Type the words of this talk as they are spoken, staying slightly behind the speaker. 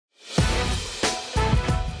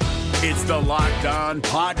It's the Locked On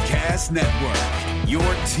Podcast Network, your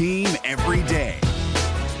team every day.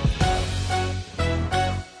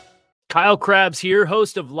 Kyle Krabs here,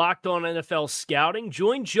 host of Locked On NFL Scouting.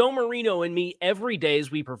 Join Joe Marino and me every day as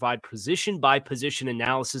we provide position-by-position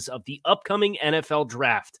analysis of the upcoming NFL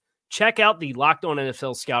Draft. Check out the Locked On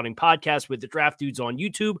NFL Scouting podcast with the Draft Dudes on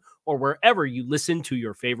YouTube or wherever you listen to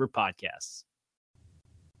your favorite podcasts.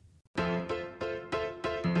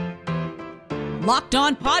 Locked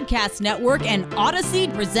On Podcast Network and Odyssey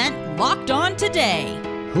present Locked On Today.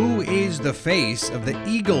 Who is the face of the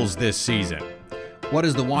Eagles this season? What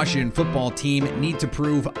does the Washington football team need to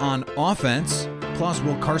prove on offense? Plus,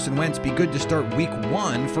 will Carson Wentz be good to start week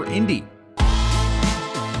 1 for Indy?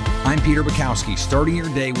 I'm Peter Bukowski, starting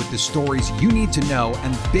your day with the stories you need to know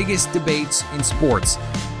and biggest debates in sports.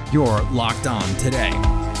 You're Locked On Today.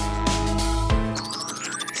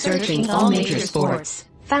 Searching all major sports.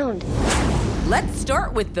 Found. Let's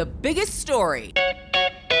start with the biggest story.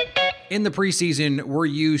 In the preseason, we're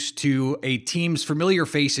used to a team's familiar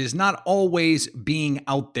faces not always being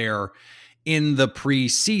out there in the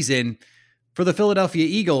preseason. For the Philadelphia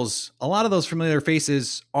Eagles, a lot of those familiar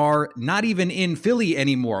faces are not even in Philly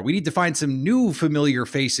anymore. We need to find some new familiar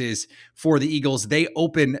faces for the Eagles. They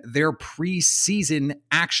open their preseason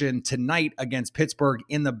action tonight against Pittsburgh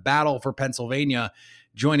in the battle for Pennsylvania.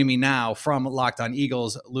 Joining me now from Locked On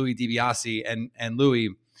Eagles, Louis DiBiase. And Louis,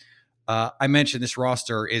 I mentioned this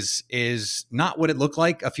roster is not what it looked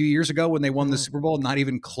like a few years ago when they won the Super Bowl, not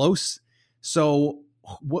even close. So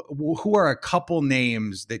who are a couple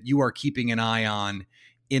names that you are keeping an eye on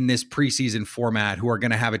in this preseason format who are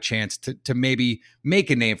going to have a chance to maybe make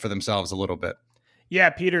a name for themselves a little bit? Yeah,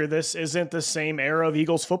 Peter, this isn't the same era of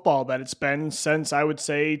Eagles football that it's been since, I would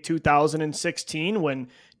say, 2016 when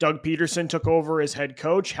Doug Peterson took over as head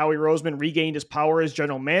coach. Howie Roseman regained his power as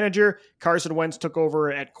general manager. Carson Wentz took over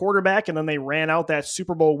at quarterback, and then they ran out that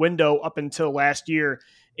Super Bowl window up until last year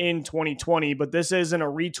in 2020. But this isn't a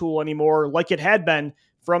retool anymore like it had been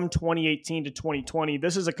from 2018 to 2020.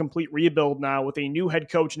 This is a complete rebuild now with a new head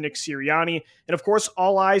coach, Nick Sirianni. And of course,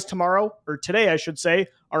 all eyes tomorrow, or today, I should say,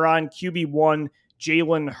 are on QB1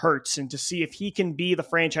 Jalen Hurts, and to see if he can be the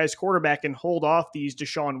franchise quarterback and hold off these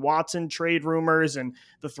Deshaun Watson trade rumors and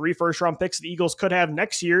the 3 first-round picks the Eagles could have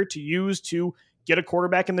next year to use to get a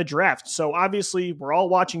quarterback in the draft. So obviously, we're all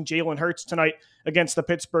watching Jalen Hurts tonight against the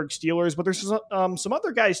Pittsburgh Steelers, but there's some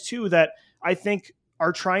other guys too that I think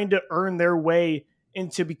are trying to earn their way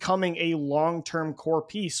into becoming a long-term core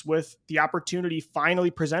piece with the opportunity finally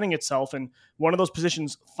presenting itself. And one of those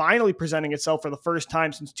positions finally presenting itself for the first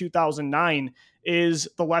time since 2009 is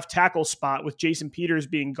the left tackle spot with Jason Peters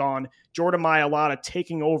being gone, Jordan Mailata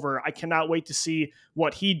taking over. I cannot wait to see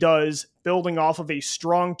what he does building off of a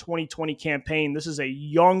strong 2020 campaign. This is a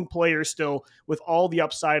young player still with all the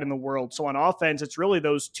upside in the world. So on offense, it's really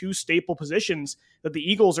those 2 staple positions that the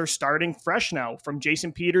Eagles are starting fresh now, from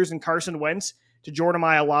Jason Peters and Carson Wentz to Jordan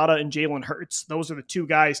Mailata and Jalen Hurts. Those are the 2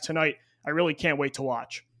 guys tonight I really can't wait to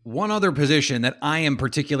watch. One other position that I am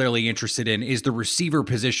particularly interested in is the receiver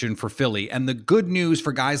position for Philly. And the good news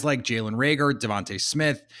for guys like Jalen Reagor, Devontae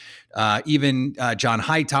Smith, even John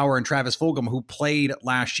Hightower and Travis Fulgham, who played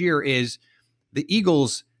last year, is the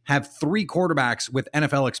Eagles have 3 quarterbacks with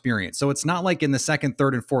NFL experience. So it's not like in the second,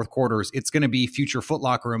 third, and fourth quarters, it's going to be future Foot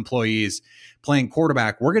Locker employees playing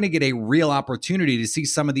quarterback. We're going to get a real opportunity to see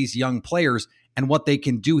some of these young players and what they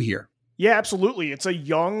can do here. Yeah, absolutely. It's a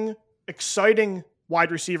young, exciting wide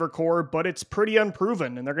receiver core, but it's pretty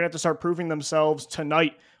unproven, and they're going to have to start proving themselves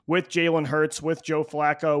tonight with Jalen Hurts, with Joe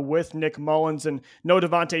Flacco, with Nick Mullins, and no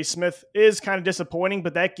Devontae Smith is kind of disappointing,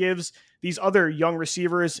 but that gives these other young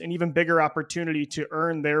receivers an even bigger opportunity to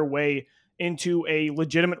earn their way into a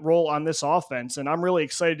legitimate role on this offense. And I'm really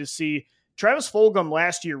excited to see Travis Fulgham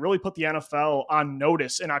last year really put the NFL on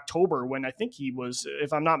notice in October when I think he was,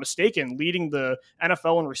 if I'm not mistaken, leading the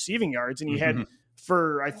NFL in receiving yards. And he had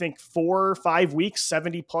for, I think, 4 or 5 weeks,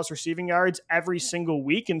 70 plus receiving yards every single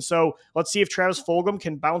week. And so let's see if Travis Fulgham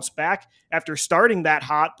can bounce back after starting that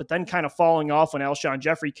hot, but then kind of falling off when Alshon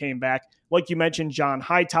Jeffrey came back. Like you mentioned, John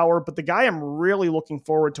Hightower, but the guy I'm really looking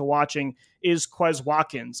forward to watching is Quez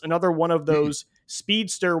Watkins, another one of those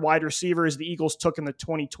speedster wide receivers the Eagles took in the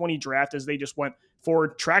 2020 draft as they just went for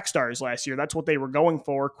track stars last year. That's what they were going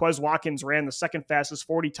for. Quez Watkins ran the second fastest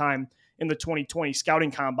 40 time in the 2020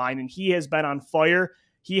 scouting combine, and he has been on fire.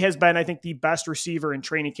 He has been, I think, the best receiver in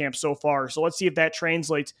training camp so far. So let's see if that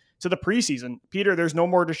translates to the preseason. Peter, there's no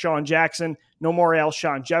more Deshaun Jackson, no more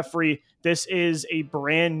Alshon Jeffrey. This is a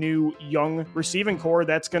brand new young receiving core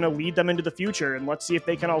that's going to lead them into the future, and let's see if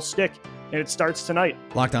they can all stick. And it starts tonight.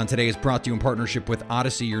 Locked On Today is brought to you in partnership with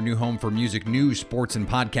Odyssey, your new home for music, news, sports, and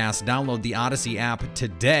podcasts. Download the Odyssey app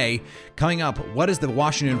today. Coming up, what does the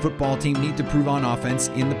Washington football team need to prove on offense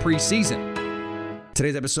in the preseason?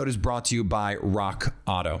 Today's episode is brought to you by Rock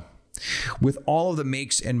Auto. With all of the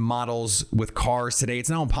makes and models with cars today, it's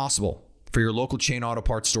now impossible for your local chain auto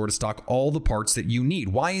parts store to stock all the parts that you need.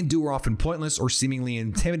 Why endure often pointless or seemingly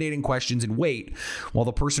intimidating questions and wait while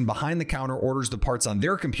the person behind the counter orders the parts on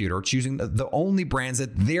their computer, choosing the only brands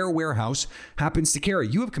that their warehouse happens to carry?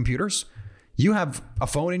 You have computers. You have a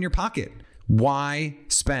phone in your pocket. Why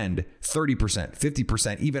spend 30%,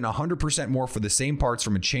 50%, even 100% more for the same parts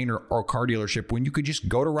from a chain or car dealership when you could just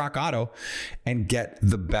go to Rock Auto and get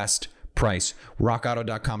the best price?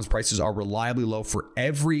 RockAuto.com's prices are reliably low for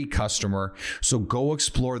every customer. So go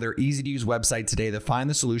explore their easy-to-use website today to find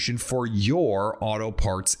the solution for your auto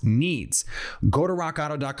parts needs. Go to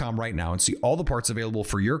RockAuto.com right now and see all the parts available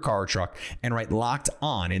for your car or truck and write Locked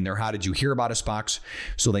On in their How Did You Hear About Us box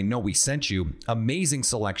so they know we sent you. Amazing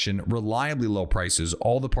selection, reliably low prices,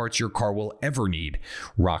 all the parts your car will ever need.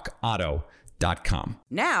 RockAuto.com.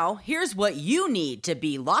 Now, here's what you need to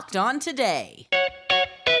be locked on today.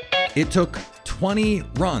 It took 20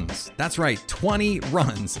 runs. That's right, 20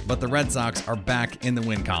 runs. But the Red Sox are back in the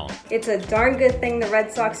win column. It's a darn good thing the Red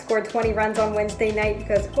Sox scored 20 runs on Wednesday night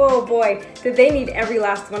because, oh boy, did they need every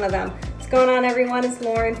last one of them. What's going on, everyone? It's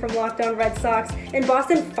Lauren from Locked On Red Sox. And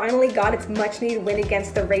Boston finally got its much-needed win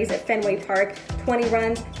against the Rays at Fenway Park. 20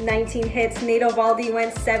 runs, 19 hits. Nate Eovaldi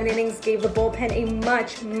went 7 innings, gave the bullpen a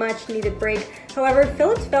much-needed break. However,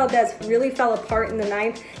 Phillips Valdez really fell apart in the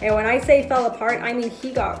ninth. And when I say fell apart, I mean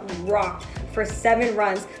he got rocked for 7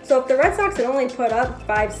 runs. So if the Red Sox had only put up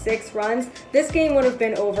 5-6 runs, this game would have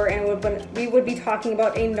been over and we would be talking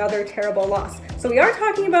about another terrible loss. So we are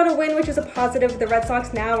talking about a win, which is a positive. The Red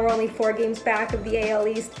Sox now are only 4 games back of the AL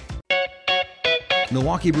East.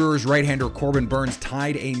 Milwaukee Brewers right-hander Corbin Burnes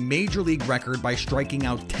tied a major league record by striking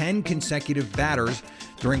out 10 consecutive batters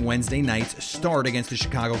during Wednesday night's start against the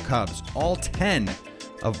Chicago Cubs. All 10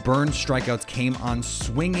 of Burnes' strikeouts came on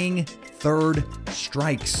swinging third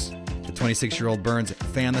strikes. The 26-year-old Burnes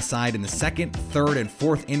fanned the side in the second, third, and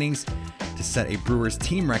fourth innings to set a Brewers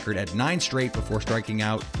team record at 9 straight before striking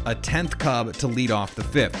out a 10th Cub to lead off the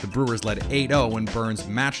 5th. The Brewers led 8-0 when Burnes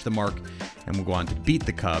matched the mark and will go on to beat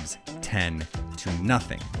the Cubs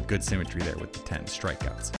 10-0. Good symmetry there with the 10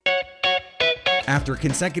 strikeouts. After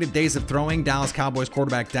consecutive days of throwing, Dallas Cowboys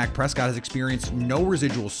quarterback Dak Prescott has experienced no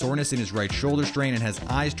residual soreness in his right shoulder strain and has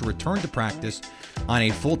eyes to return to practice on a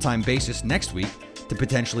full-time basis next week to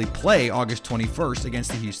potentially play August 21st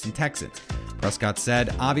against the Houston Texans. Prescott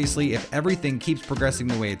said, "Obviously, if everything keeps progressing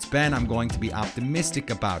the way it's been, I'm going to be optimistic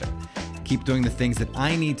about it. Keep doing the things that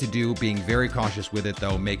I need to do, being very cautious with it,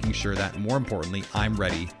 though, making sure that, more importantly, I'm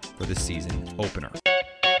ready for the season opener."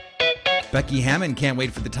 Becky Hammon can't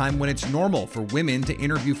wait for the time when it's normal for women to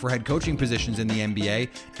interview for head coaching positions in the NBA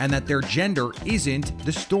and that their gender isn't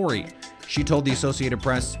the story. She told the Associated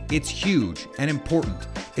Press, "It's huge and important.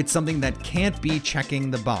 It's something that can't be checking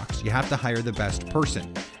the box. You have to hire the best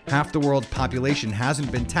person. Half the world's population hasn't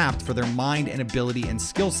been tapped for their mind and ability and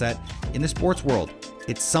skill set in the sports world.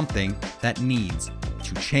 It's something that needs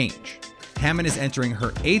to change." Hammon is entering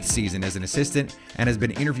her 8th season as an assistant and has been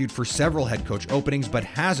interviewed for several head coach openings, but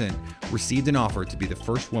hasn't received an offer to be the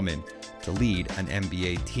first woman to lead an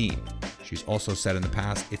NBA team. She's also said in the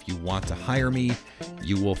past, "If you want to hire me,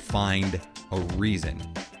 you will find a reason."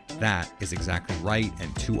 That is exactly right,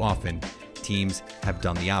 and too often, teams have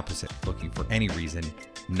done the opposite, looking for any reason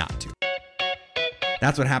not to.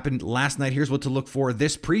 That's what happened last night. Here's what to look for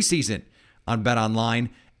this preseason on BetOnline.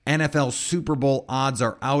 NFL Super Bowl odds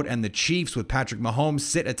are out, and the Chiefs with Patrick Mahomes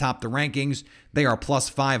sit atop the rankings. They are plus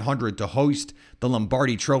 500 to host the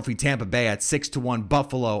Lombardi Trophy. Tampa Bay at 6-1,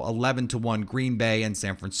 Buffalo 11-1, Green Bay and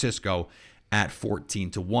San Francisco at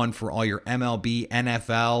 14-1 for all your MLB,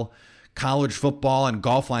 NFL, college football, and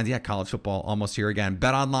golf lines. Yeah, college football almost here again.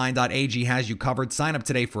 BetOnline.ag has you covered. Sign up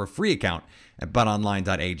today for a free account at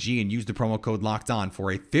BetOnline.ag and use the promo code LOCKEDON for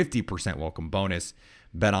a 50% welcome bonus.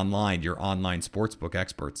 BetOnline, your online sportsbook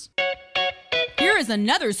experts. Here is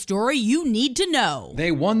another story you need to know.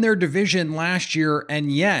 They won their division last year,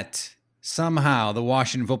 and yet somehow the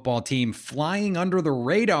Washington football team flying under the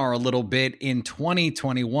radar a little bit in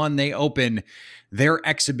 2021. They open their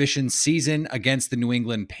exhibition season against the New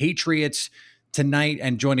England Patriots tonight.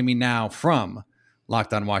 And joining me now from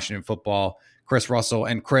Locked On Washington Football, Chris Russell.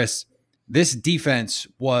 And Chris, This defense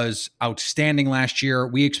was outstanding last year.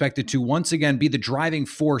 We expect it to once again be the driving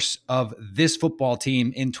force of this football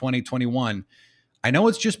team in 2021. I know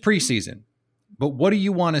it's just preseason, but what do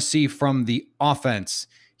you want to see from the offense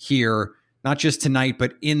here, not just tonight,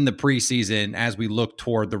 but in the preseason as we look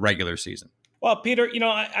toward the regular season? Well, Peter,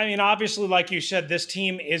 I mean, obviously, like you said, this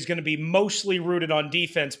team is going to be mostly rooted on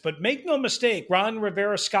defense, but make no mistake, Ron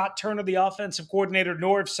Rivera, Scott Turner, the offensive coordinator,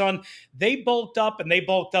 Norv's son, they bulked up, and they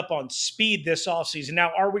bulked up on speed this offseason.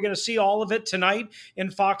 Now, are we going to see all of it tonight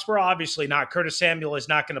in Foxborough? Obviously not. Curtis Samuel is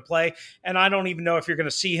not going to play, and I don't even know if you're going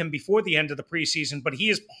to see him before the end of the preseason, but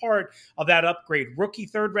he is part of that upgrade. Rookie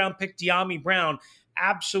third-round pick Dyami Brown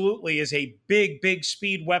absolutely is a big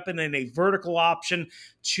speed weapon and a vertical option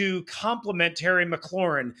to complement Terry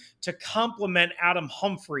McLaurin, to complement Adam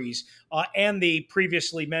Humphries, and the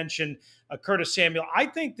previously mentioned Curtis Samuel. I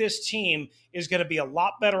think this team is going to be a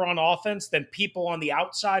lot better on offense than people on the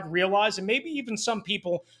outside realize, and maybe even some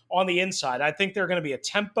people on the inside. I think they're going to be a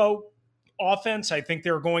tempo offense. I think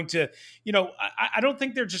they're going to, I don't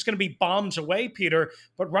think they're just going to be bombs away, Peter,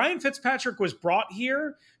 but Ryan Fitzpatrick was brought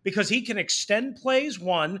here because he can extend plays,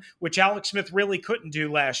 one, which Alex Smith really couldn't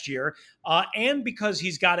do last year, and because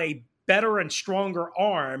he's got a better and stronger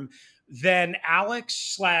arm than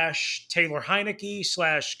Alex / Taylor Heineke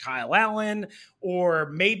 / Kyle Allen, or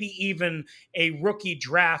maybe even a rookie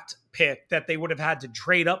draft pick that they would have had to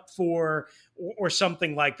trade up for or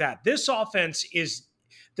something like that. This offense is,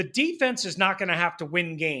 the defense is not going to have to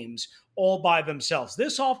win games all by themselves.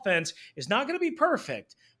 This offense is not going to be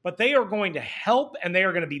perfect, but they are going to help, and they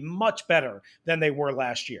are going to be much better than they were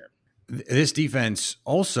last year. This defense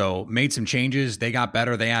also made some changes. They got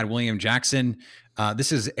better. They had William Jackson.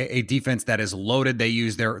 This is a defense that is loaded. They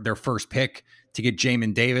used their first pick to get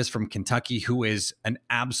Jamin Davis from Kentucky, who is an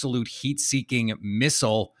absolute heat-seeking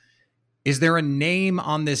missile. Is there a name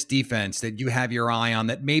on this defense that you have your eye on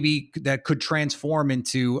that maybe that could transform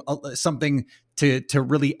into something to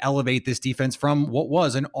really elevate this defense from what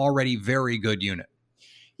was an already very good unit?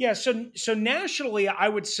 Yeah, so nationally, I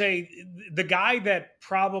would say the guy that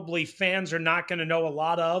probably fans are not going to know a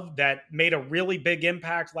lot of that made a really big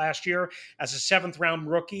impact last year as a 7th-round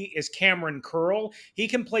rookie is Cameron Curl. He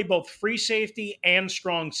can play both free safety and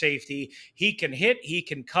strong safety. He can hit, he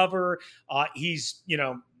can cover. He's,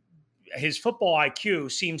 his football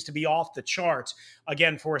IQ seems to be off the charts,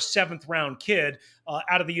 again, for a 7th-round kid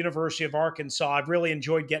out of the University of Arkansas. I've really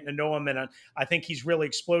enjoyed getting to know him, and I think he's really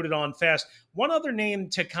exploded on fast. One other name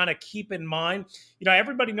to kind of keep in mind,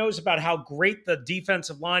 everybody knows about how great the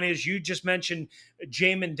defensive line is. You just mentioned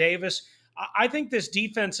Jamin Davis. I think this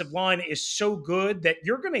defensive line is so good that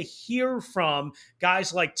you're going to hear from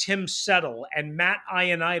guys like Tim Settle and Matt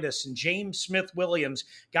Ioannidis and James Smith-Williams,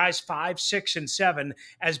 guys 5, 6, and 7,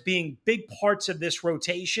 as being big parts of this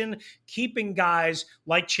rotation, keeping guys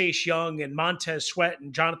like Chase Young and Montez Sweat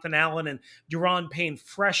and Jonathan Allen and Duron Payne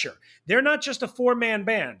fresher. They're not just a 4-man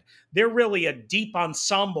band. They're really a deep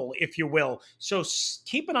ensemble, if you will. So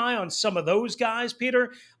keep an eye on some of those guys,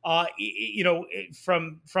 Peter,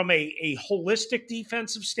 from a holistic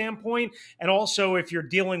defensive standpoint. And also if you're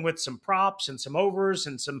dealing with some props and some overs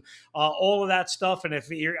and some all of that stuff. And if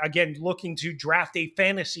you're, again, looking to draft a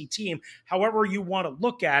fantasy team, however you want to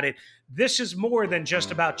look at it, this is more than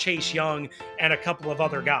just about Chase Young and a couple of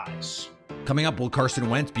other guys. Coming up, will Carson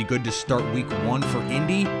Wentz be good to start week 1 for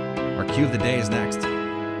Indy? Our cue of the day is next.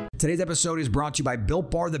 Today's episode is brought to you by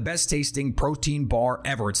Built Bar, the best tasting protein bar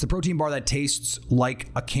ever. It's the protein bar that tastes like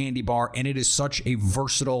a candy bar, and it is such a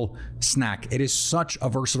versatile snack. It is such a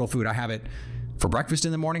versatile food. I have it for breakfast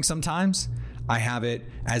in the morning sometimes. I have it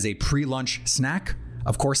as a pre-lunch snack.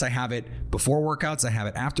 Of course, I have it before workouts. I have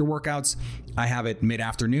it after workouts. I have it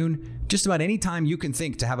mid-afternoon. Just about any time you can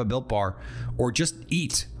think to have a Built Bar or just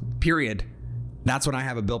eat, period. That's when I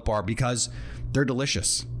have a Built Bar because they're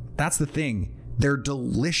delicious. That's the thing. They're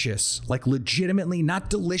delicious, like legitimately not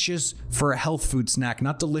delicious for a health food snack,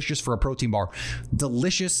 not delicious for a protein bar.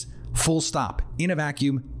 Delicious, full stop, in a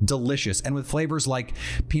vacuum, delicious. And with flavors like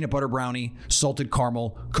peanut butter brownie, salted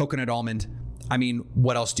caramel, coconut almond. I mean,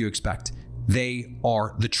 what else do you expect? They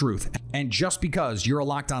are the truth. And just because you're a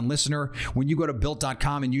Locked On listener, when you go to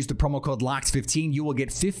Built.com and use the promo code LOCKED15, you will get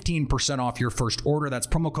 15% off your first order. That's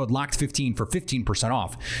promo code LOCKED15 for 15%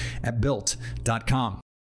 off at Built.com.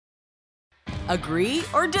 Agree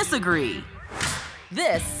or disagree?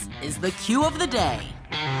 This is the cue of the day.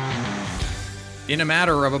 In a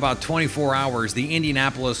matter of about 24 hours, the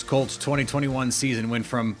Indianapolis Colts 2021 season went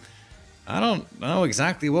from, I don't know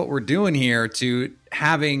exactly what we're doing here, to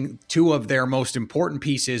having 2 of their most important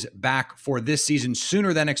pieces back for this season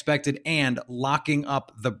sooner than expected and locking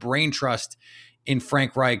up the brain trust in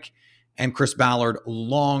Frank Reich and Chris Ballard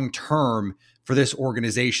long-term for this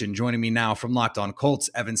organization. Joining me now from Locked On Colts,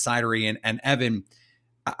 Evan Sidery. And Evan,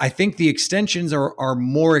 I think the extensions are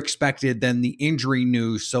more expected than the injury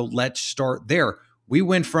news, so let's start there. We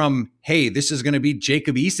went from, hey, this is going to be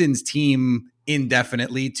Jacob Eason's team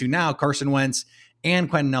indefinitely, to now Carson Wentz and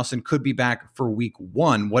Quentin Nelson could be back for week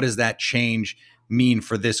 1. What does that change mean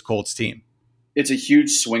for this Colts team? It's a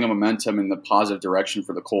huge swing of momentum in the positive direction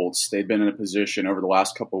for the Colts. They've been in a position over the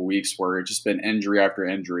last couple of weeks where it's just been injury after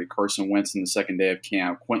injury. Carson Wentz on the second day of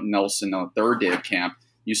camp, Quentin Nelson on the third day of camp.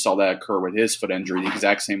 You saw that occur with his foot injury, the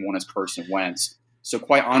exact same one as Carson Wentz. So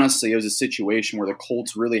quite honestly, it was a situation where the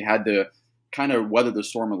Colts really had to kind of weather the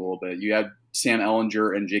storm a little bit. You had Sam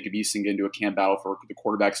Ehlinger and Jacob Eason get into a camp battle for the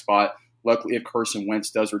quarterback spot. Luckily, if Carson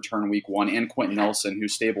Wentz does return week 1 and Quentin Nelson, who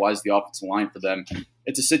stabilized the offensive line for them,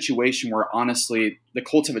 it's a situation where, honestly, the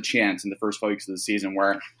Colts have a chance in the first 5 weeks of the season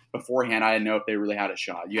where beforehand I didn't know if they really had a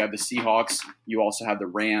shot. You have the Seahawks. You also have the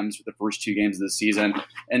Rams with the first 2 games of the season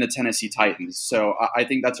and the Tennessee Titans. So I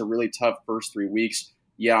think that's a really tough first 3 weeks.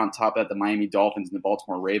 Yeah, on top of that, the Miami Dolphins and the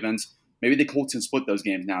Baltimore Ravens. Maybe the Colts can split those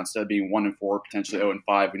games now instead of being 1-4, potentially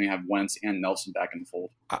 0-5 when you have Wentz and Nelson back in the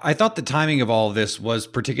fold. I thought the timing of all of this was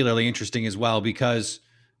particularly interesting as well because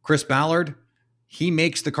Chris Ballard, he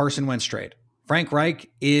makes the Carson Wentz trade. Frank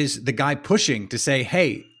Reich is the guy pushing to say,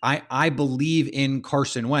 hey, I believe in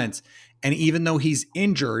Carson Wentz. And even though he's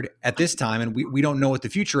injured at this time and we don't know what the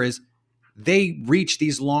future is, they reach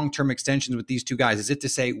these long-term extensions with these 2 guys. Is it to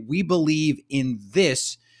say we believe in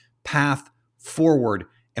this path forward?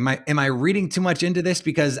 Am I reading too much into this?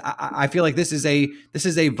 Because I feel like this is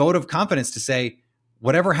a vote of confidence to say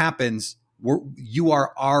whatever happens, you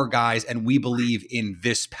are our guys and we believe in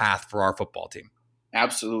this path for our football team.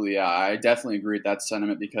 Absolutely, yeah. I definitely agree with that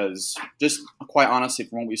sentiment because just quite honestly,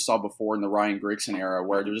 from what we saw before in the Ryan Grigson era,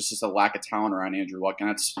 where there's just a lack of talent around Andrew Luck, and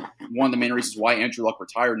that's one of the main reasons why Andrew Luck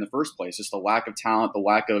retired in the first place, just the lack of talent, the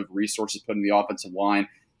lack of resources put in the offensive line.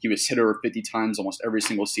 He was hit over 50 times almost every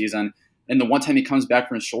single season. And the one time he comes back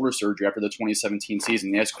from his shoulder surgery after the 2017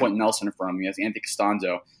 season, he has Quentin Nelson in front of him. He has Anthony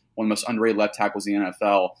Costanzo, one of the most underrated left tackles in the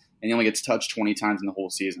NFL, and he only gets touched 20 times in the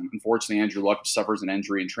whole season. Unfortunately, Andrew Luck suffers an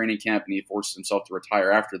injury in training camp, and he forces himself to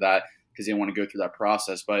retire after that because he didn't want to go through that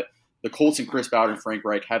process. But the Colts and Chris Ballard and Frank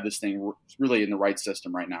Reich have this thing really in the right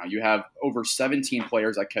system right now. You have over 17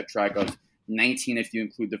 players I kept track of, 19 if you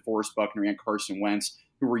include DeForest Buckner and Carson Wentz,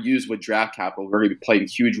 who were used with draft capital, who are going to be playing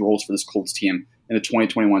huge roles for this Colts team in the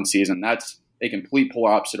 2021 season. That's a complete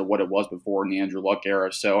polar opposite of what it was before in the Andrew Luck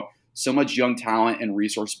era. So much young talent and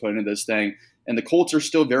resources put into this thing. And the Colts are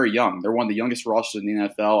still very young. They're one of the youngest rosters in the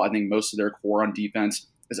NFL. I think most of their core on defense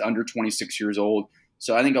is under 26 years old.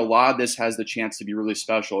 So I think a lot of this has the chance to be really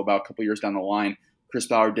special about a couple years down the line. Chris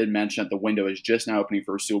Ballard did mention that the window is just now opening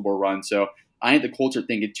for a Super Bowl run. So I think the Colts are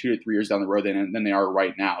thinking 2 to 3 years down the road than they are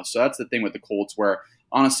right now. So that's the thing with the Colts where,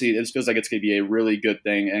 honestly, it feels like it's going to be a really good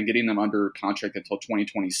thing. And getting them under contract until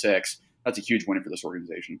 2026, that's a huge win for this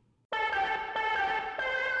organization.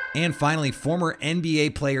 And finally, former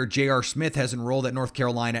NBA player J.R. Smith has enrolled at North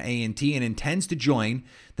Carolina A&T and intends to join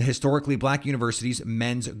the historically black university's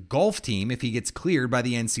men's golf team if he gets cleared by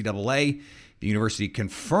the NCAA. The university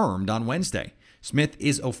confirmed on Wednesday. Smith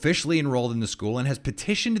is officially enrolled in the school and has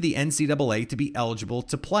petitioned the NCAA to be eligible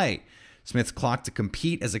to play. Smith's clock to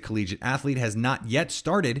compete as a collegiate athlete has not yet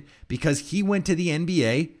started because he went to the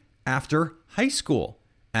NBA after high school.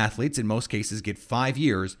 Athletes in most cases get 5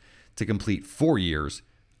 years to complete 4 years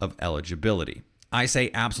of eligibility. I say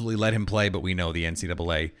absolutely let him play, but we know the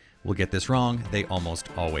NCAA will get this wrong. They almost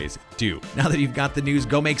always do. Now that you've got the news,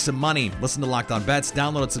 go make some money. Listen to Locked On Bets.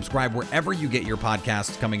 Download and subscribe wherever you get your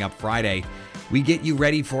podcasts. Coming up Friday, we get you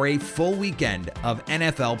ready for a full weekend of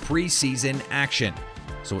NFL preseason action.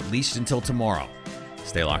 So at least until tomorrow,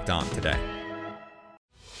 stay locked on today.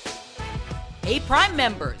 Hey, Prime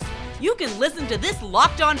members, you can listen to this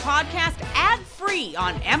Locked On podcast ad-free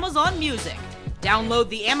on Amazon Music. Download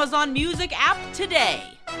the Amazon Music app today.